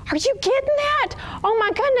 Are you getting that? Oh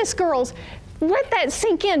my goodness, girls. Let that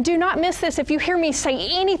sink in. Do not miss this. If you hear me say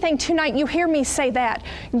anything tonight, you hear me say that.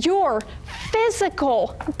 Your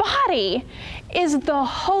physical body is the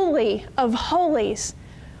Holy of Holies,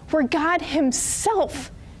 where God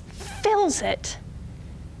Himself fills it.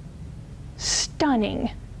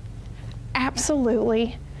 Stunning.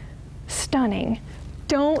 Absolutely stunning.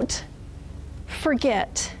 Don't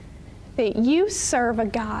forget that you serve a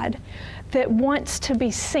God that wants to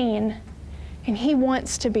be seen and He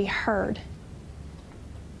wants to be heard.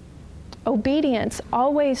 Obedience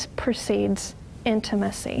always precedes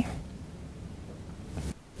intimacy.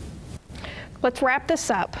 Let's wrap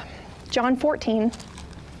this up. John 14,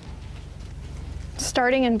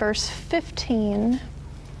 starting in verse 15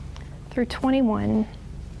 through 21.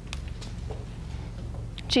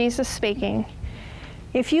 Jesus speaking,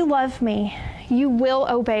 if you love me, you will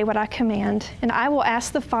obey what I command, and I will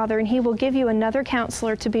ask the Father, and He will give you another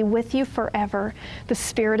counselor to be with you forever, the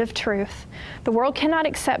Spirit of truth. The world cannot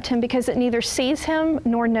accept Him because it neither sees Him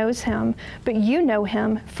nor knows Him, but you know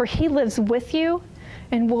Him, for He lives with you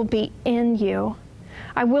and will be in you.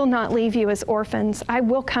 I will not leave you as orphans. I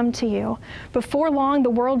will come to you. Before long, the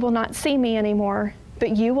world will not see me anymore,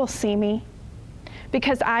 but you will see me.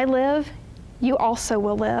 Because I live, you also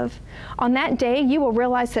will live. On that day, you will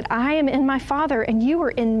realize that I am in my Father, and you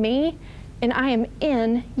are in me, and I am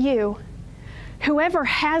in you. Whoever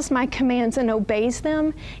has my commands and obeys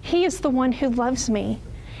them, he is the one who loves me.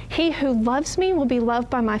 He who loves me will be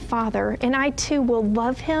loved by my Father, and I too will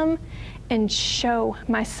love him and show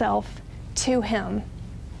myself to him.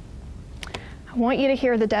 I want you to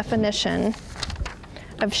hear the definition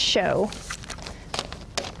of show.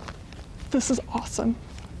 This is awesome.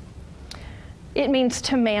 It means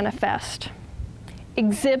to manifest,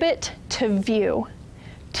 exhibit to view,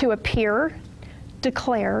 to appear,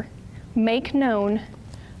 declare, make known,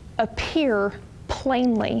 appear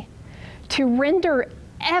plainly, to render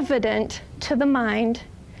evident to the mind,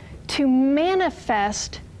 to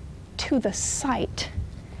manifest to the sight,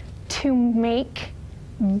 to make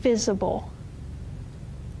visible.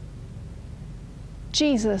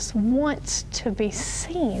 Jesus wants to be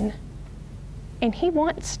seen. And he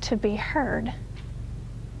wants to be heard.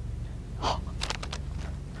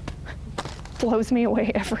 Blows me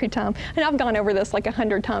away every time. And I've gone over this like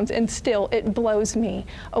 100 times, and still it blows me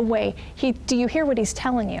away. Do you hear what he's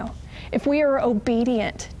telling you? If we are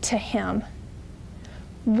obedient to him,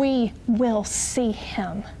 we will see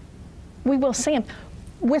him. We will see him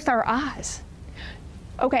with our eyes.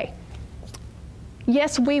 Okay.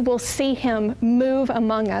 Yes, we will see him move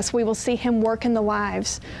among us. We will see him work in the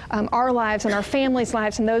lives, our lives and our families'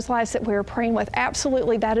 lives and those lives that we are praying with.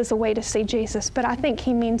 Absolutely, that is a way to see Jesus. But I think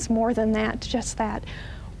he means more than that, just that.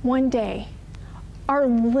 One day, our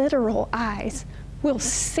literal eyes will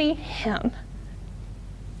see him.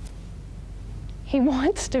 He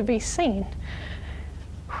wants to be seen.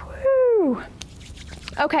 Whew.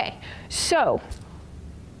 Okay, so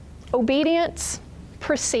obedience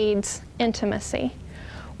precedes intimacy.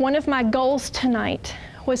 One of my goals tonight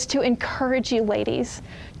was to encourage you ladies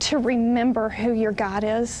to remember who your God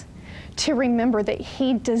is, to remember that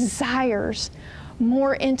he desires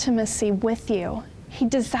more intimacy with you. He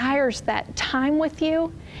desires that time with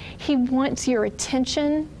you. He wants your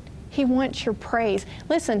attention. He wants your praise.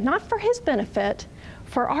 Listen, not for his benefit,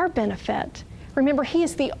 for our benefit. Remember, he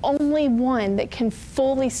is the only one that can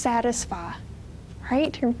fully satisfy,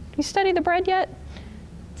 right? You studied the bread yet?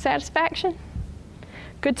 Satisfaction?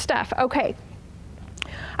 Good stuff. Okay.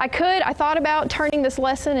 I thought about turning this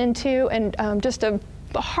lesson into just a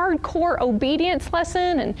hardcore obedience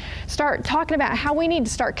lesson and start talking about how we need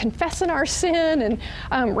to start confessing our sin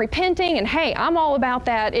and repenting. And hey, I'm all about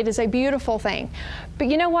that. It is a beautiful thing. But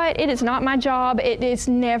you know what? It is not my job. It is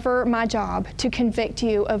never my job to convict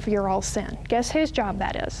you of your all sin. Guess whose job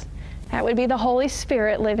that is? That would be the Holy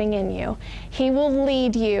Spirit living in you. He will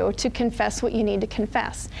lead you to confess what you need to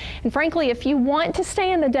confess. And frankly, if you want to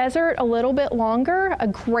stay in the desert a little bit longer, a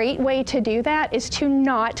great way to do that is to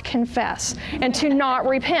not confess and to not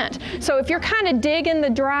repent. So if you're kind of digging the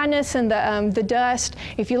dryness and the dust,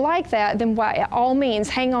 if you like that, then by all means,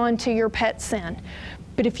 hang on to your pet sin.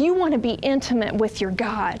 But if you want to be intimate with your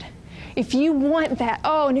God, if you want that,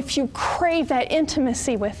 and if you crave that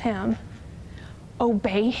intimacy with him,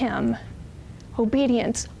 obey him.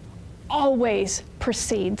 Obedience always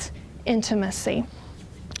precedes intimacy.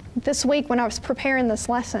 This week when I was preparing this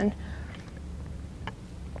lesson,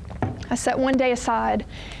 I set one day aside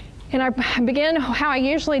and I began how I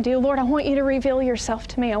usually do. Lord, I want you to reveal yourself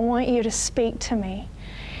to me. I want you to speak to me.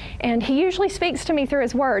 And he usually speaks to me through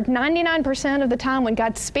his word. 99% of the time when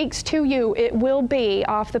God speaks to you, it will be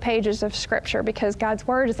off the pages of Scripture because God's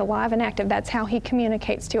word is alive and active. That's how he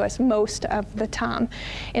communicates to us most of the time.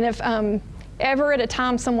 And if ever at a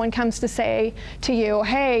time someone comes to say to you,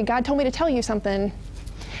 hey, God told me to tell you something,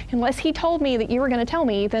 unless he told me that you were going to tell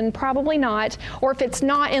me, then probably not. Or if it's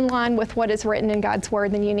not in line with what is written in God's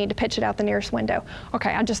word, then you need to pitch it out the nearest window. Okay,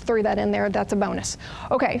 I just threw that in there. That's a bonus.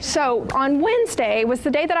 Okay, so on Wednesday was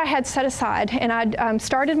the day that I had set aside, and I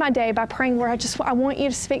started my day by praying, Lord, I want you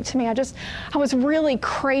to speak to me. I was really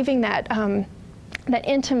craving that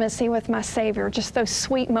intimacy with my Savior, just those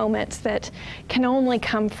sweet moments that can only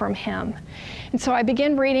come from him. And so I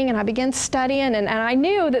began reading and I began studying, and I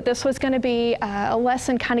knew that this was going to be a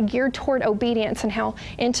lesson kind of geared toward obedience and how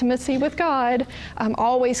intimacy with God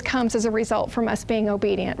always comes as a result from us being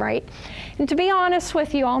obedient, right? And to be honest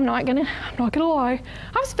with you all, I'm not gonna lie,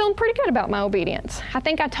 I was feeling pretty good about my obedience. I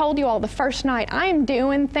think I told you all the first night, I am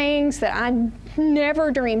doing things that I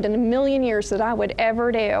never dreamed in a million years that I would ever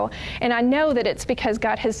do. And I know that it's because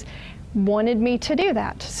God has wanted me to do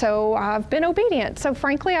that. So I've been obedient. So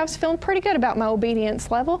frankly, I was feeling pretty good about my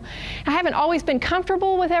obedience level. I haven't always been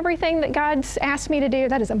comfortable with everything that God's asked me to do.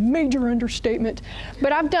 That is a major understatement.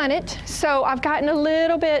 But I've done it. So I've gotten a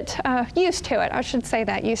little bit used to it. I should say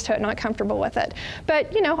that, used to it, not comfortable with it.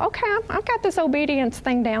 But okay, I've got this obedience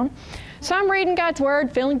thing down. So I'm reading God's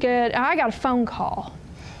word, feeling good. I got a phone call.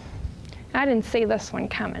 I didn't see this one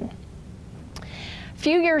coming. A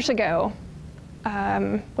few years ago,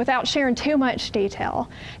 without sharing too much detail,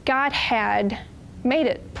 God had made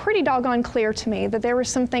it pretty doggone clear to me that there were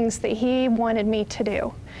some things that he wanted me to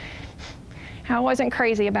do. I wasn't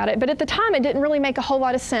crazy about it, but at the time it didn't really make a whole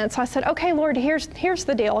lot of sense. So I said, okay, Lord, here's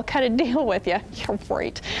the deal. I'll cut a deal with you. You're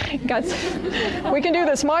right. God's, we can do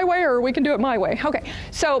this my way or we can do it my way. Okay,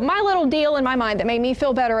 so my little deal in my mind that made me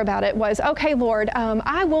feel better about it was, okay, Lord,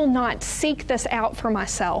 I will not seek this out for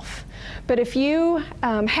myself. But if you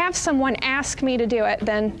have someone ask me to do it,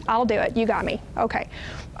 then I'll do it. You got me. Okay.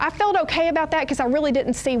 I felt okay about that because I really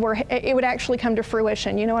didn't see where it would actually come to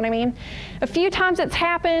fruition. You know what I mean? A few times it's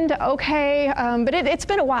happened, okay, but it's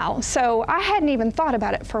been a while. So I hadn't even thought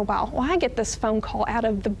about it for a while. Well, I get this phone call out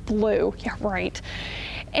of the blue. Yeah, right.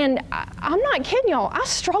 And I'm not kidding y'all. I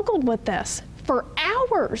struggled with this for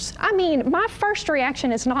hours. I mean, my first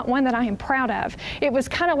reaction is not one that I am proud of. It was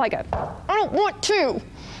kind of like I don't want to.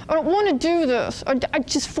 I don't want to do this. I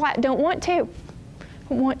just flat don't want to. I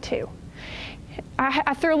don't want to.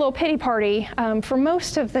 I threw a little pity party for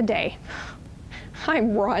most of the day. I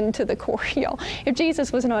run to the core, y'all. If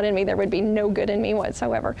Jesus was not in me, there would be no good in me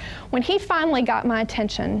whatsoever. When he finally got my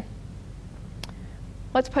attention,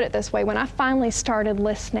 let's put it this way, when I finally started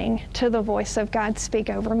listening to the voice of God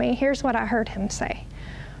speak over me, here's what I heard him say.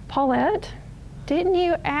 Paulette, didn't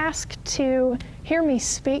you ask to hear me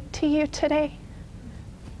speak to you today?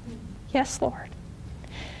 Yes, Lord.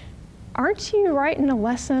 Aren't you writing a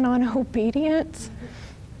lesson on obedience?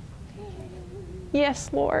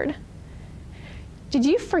 Yes, Lord. Did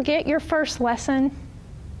you forget your first lesson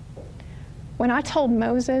when I told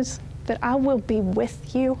Moses that I will be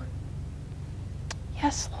with you?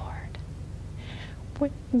 Yes,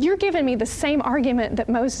 Lord. You're giving me the same argument that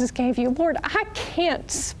Moses gave you. Lord, I can't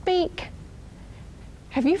speak.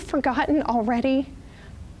 Have you forgotten already?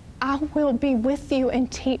 I will be with you and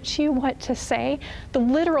teach you what to say. The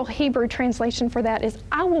literal Hebrew translation for that is,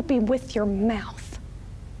 I will be with your mouth.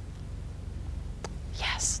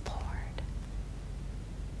 Yes, Lord.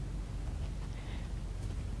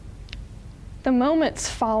 The moments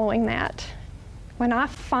following that, when I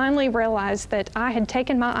finally realized that I had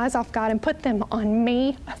taken my eyes off God and put them on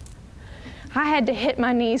me, I had to hit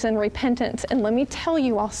my knees in repentance. And let me tell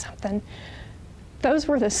you all something. Those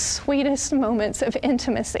were the sweetest moments of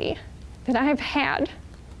intimacy that I have had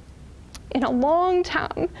in a long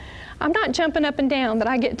time. I'm not jumping up and down that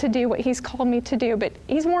I get to do what he's called me to do, but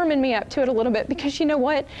he's warming me up to it a little bit, because you know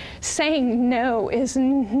what? Saying no is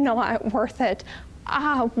not worth it.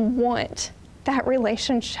 I want that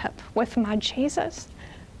relationship with my Jesus.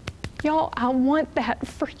 Y'all, I want that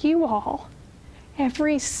for you all.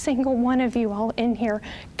 Every single one of you all in here,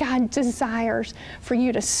 God desires for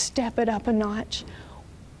you to step it up a notch.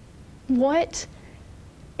 What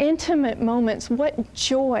intimate moments, what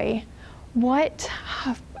joy, what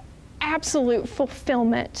absolute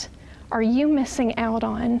fulfillment are you missing out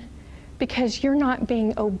on because you're not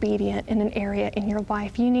being obedient in an area in your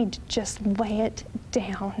life? You need to just lay it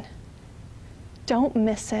down. Don't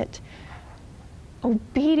miss it.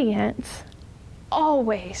 Obedience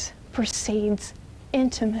always precedes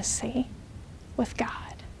intimacy with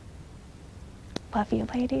God. Love you,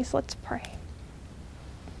 ladies. Let's pray.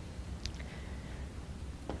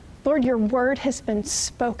 Lord, your word has been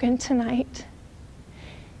spoken tonight.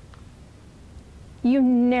 You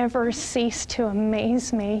never cease to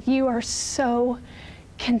amaze me. You are so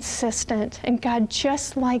consistent. And God,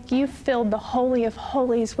 just like you filled the Holy of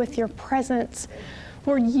Holies with your presence,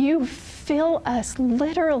 Lord, you fill us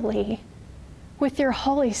literally with your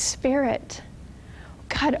Holy Spirit.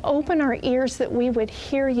 God, open our ears that we would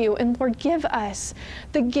hear you. And Lord, give us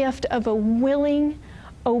the gift of a willing,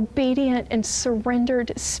 obedient, and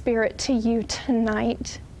surrendered spirit to you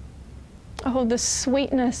tonight. Oh, the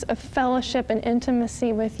sweetness of fellowship and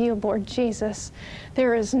intimacy with you, Lord Jesus.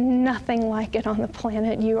 There is nothing like it on the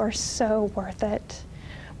planet. You are so worth it.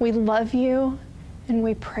 We love you and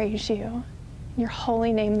we praise you. In your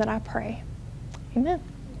holy name that I pray. Amen.